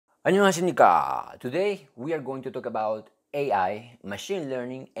안녕하십니까. Today we are going to talk about AI, machine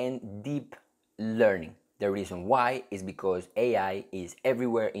learning, and deep learning. The reason why is because AI is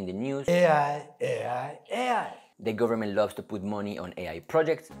everywhere in the news. AI. The government loves to put money on AI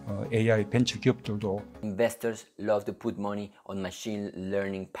projects. AI 벤처 기업들도 Investors love to put money on machine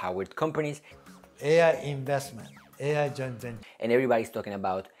learning powered companies. AI investment, AI joint venture. And everybody's talking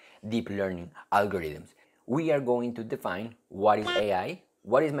about deep learning algorithms. We are going to define what is AI,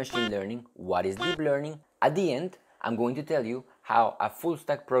 what is machine learning, what is deep learning. At the end, I'm going to tell you how a full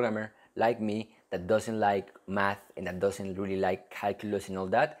stack programmer like me that doesn't like math and that doesn't really like calculus and all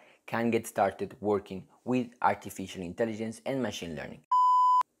that can get started working with artificial intelligence and machine learning.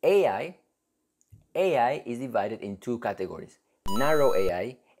 AI is divided in two categories, narrow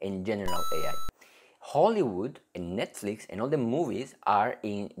AI and general AI. Hollywood and Netflix and all the movies are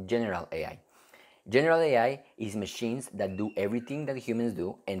in general AI. General AI is machines that do everything that humans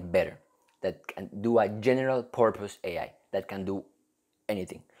do and better, that can do a general purpose AI, that can do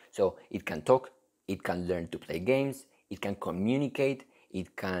anything. So it can talk, it can learn to play games, it can communicate,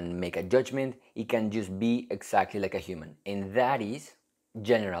 it can make a judgment, it can just be exactly like a human. And that is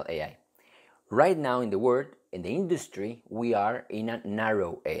general AI. Right now in the world, in the industry, we are in a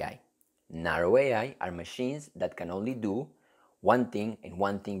narrow AI. Narrow AI are machines that can only do one thing and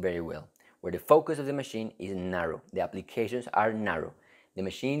one thing very well, where the focus of the machine is narrow. The applications are narrow. The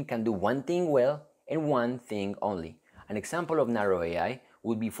machine can do one thing well and one thing only. An example of narrow AI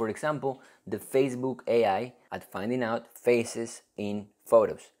would be, for example, the Facebook AI at finding out faces in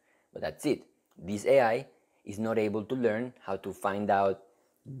photos. But that's it. This AI is not able to learn how to find out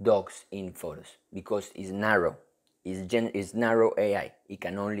dogs in photos because it's narrow. It's narrow AI. It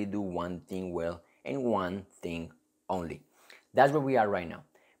can only do one thing well and one thing only. That's where we are right now.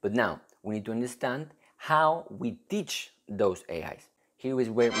 But now we need to understand how we teach those AIs. Here is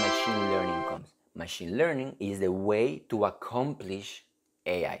where machine learning comes. Machine learning is the way to accomplish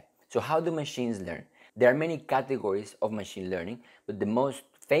AI. So how do machines learn? There are many categories of machine learning, but the most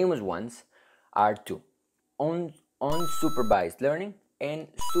famous ones are two: unsupervised learning and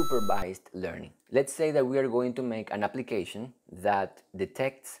supervised learning. Let's say that we are going to make an application that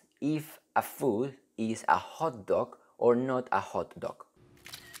detects if a food is a hot dog or not a hot dog.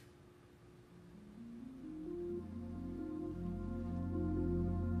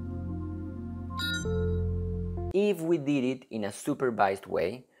 If we did it in a supervised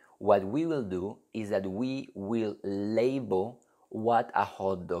way, what we will do is that we will label what a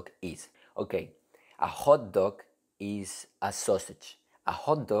hot dog is. Okay, a hot dog is a sausage. A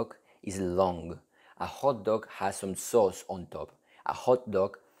hot dog is long. A hot dog has some sauce on top. A hot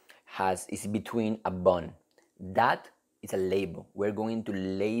dog is between a bun. That is a label. We're going to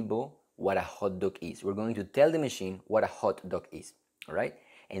label what a hot dog is. We're going to tell the machine what a hot dog is, all right?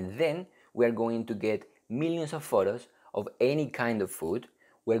 And then we're going to get millions of photos of any kind of food.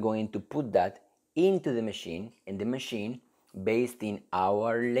 We're going to put that into the machine, and the machine, based in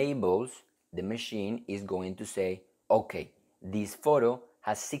our labels, the machine is going to say, okay, this photo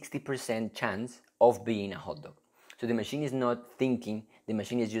has 60% chance of being a hot dog. So the machine is not thinking, the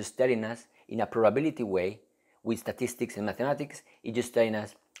machine is just telling us in a probability way with statistics and mathematics, it's just telling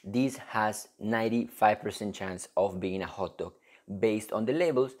us this has 95% chance of being a hot dog based on the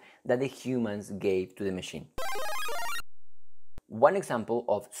labels that the humans gave to the machine. One example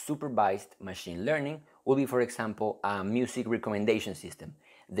of supervised machine learning will be, for example, a music recommendation system.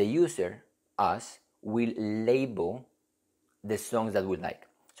 The user, us, will label the songs that we like.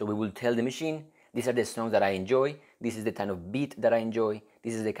 So we will tell the machine, these are the songs that I enjoy, this is the kind of beat that I enjoy,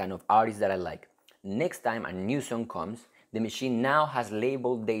 this is the kind of artist that I like. Next time a new song comes, the machine now has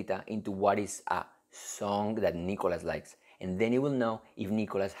labeled data into what is a song that Nicolas likes. And then it will know if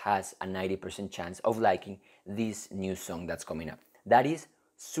Nicolas has a 90% chance of liking this new song that's coming up. That is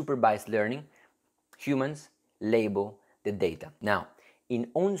supervised learning. Humans label the data. Now, in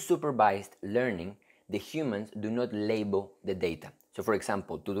unsupervised learning, the humans do not label the data. So for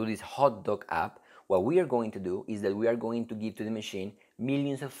example, to do this hot dog app, what we are going to do is that we are going to give to the machine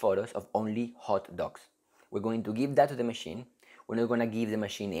millions of photos of only hot dogs. We're going to give that to the machine. We're not going to give the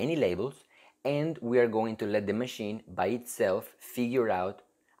machine any labels, and we are going to let the machine by itself figure out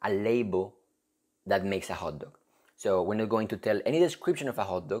a label that makes a hot dog. So we're not going to tell any description of a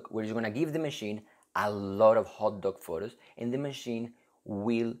hot dog. We're just going to give the machine a lot of hot dog photos, and the machine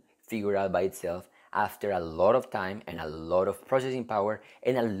will figure out by itself after a lot of time and a lot of processing power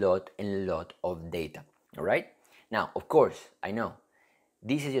and a lot of data. All right? Now, of course, I know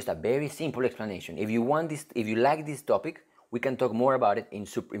this is just a very simple explanation. If you like this topic, we can talk more about it in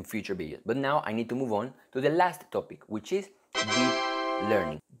future videos. But now I need to move on to the last topic, which is deep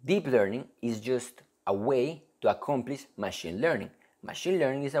learning. Deep learning is just a way to accomplish machine learning. Machine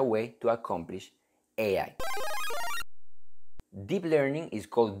learning is a way to accomplish AI. Deep learning is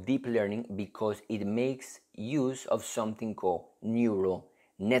called deep learning because it makes use of something called neural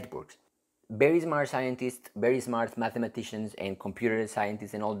networks. Very smart scientists, very smart mathematicians and computer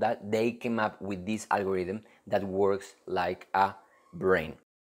scientists and all that, they came up with this algorithm that works like a brain.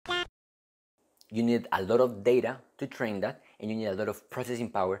 You need a lot of data to train that, and you need a lot of processing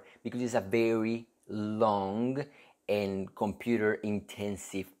power because it's a very long and computer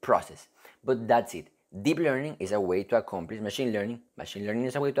intensive process. But that's it. Deep learning is a way to accomplish machine learning. Machine learning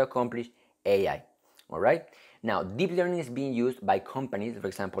is a way to accomplish AI. All right? Now, deep learning is being used by companies, for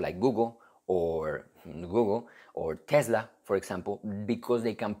example, like Google or Tesla, for example, because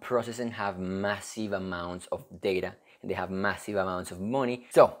they can process and have massive amounts of data and they have massive amounts of money.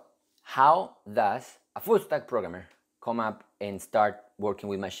 So, how does a full stack programmer come up and start working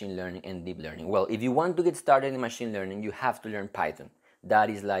with machine learning and deep learning? Well, if you want to get started in machine learning, you have to learn Python. That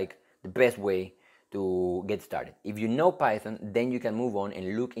is like the best way to get started. If you know Python, then you can move on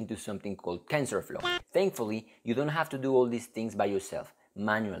and look into something called TensorFlow. Thankfully, you don't have to do all these things by yourself,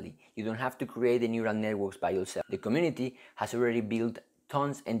 manually. You don't have to create the neural networks by yourself. The community has already built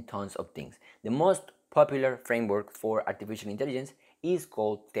tons and tons of things. The most popular framework for artificial intelligence is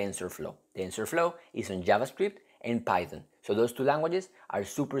called TensorFlow. TensorFlow is on JavaScript and Python. So those two languages are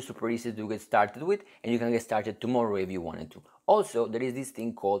super easy to get started with, and you can get started tomorrow if you wanted to. Also, there is this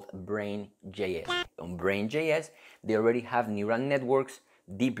thing called Brain.js. On Brain.js, they already have neural networks,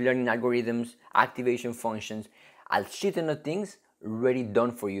 deep learning algorithms, activation functions, a shit ton of things ready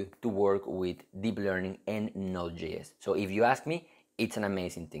done for you to work with deep learning and Node.js. So if you ask me, it's an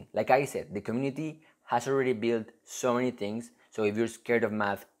amazing thing. Like I said, the community has already built so many things. So if you're scared of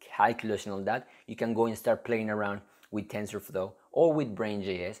math, calculus and all that, you can go and start playing around with TensorFlow or with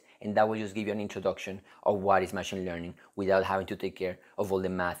Brain.js, and that will just give you an introduction of what is machine learning without having to take care of all the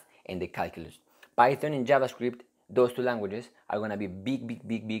math and the calculus. Python and JavaScript, those two languages, are going to be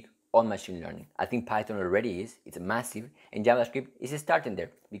big on machine learning. I think Python already is, it's massive, and JavaScript is starting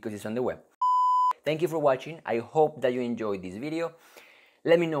there because it's on the web. Thank you for watching. I hope that you enjoyed this video.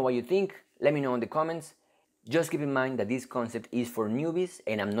 Let me know what you think. Let me know in the comments. Just keep in mind that this concept is for newbies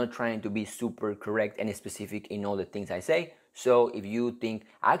and I'm not trying to be super correct and specific in all the things I say. So if you think,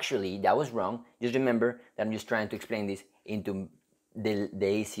 actually, that was wrong, just remember that I'm just trying to explain this into the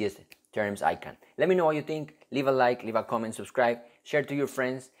easiest terms I can. Let me know what you think. Leave a like, leave a comment, subscribe, share to your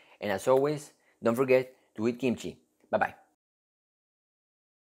friends. And as always, don't forget to eat kimchi. Bye-bye.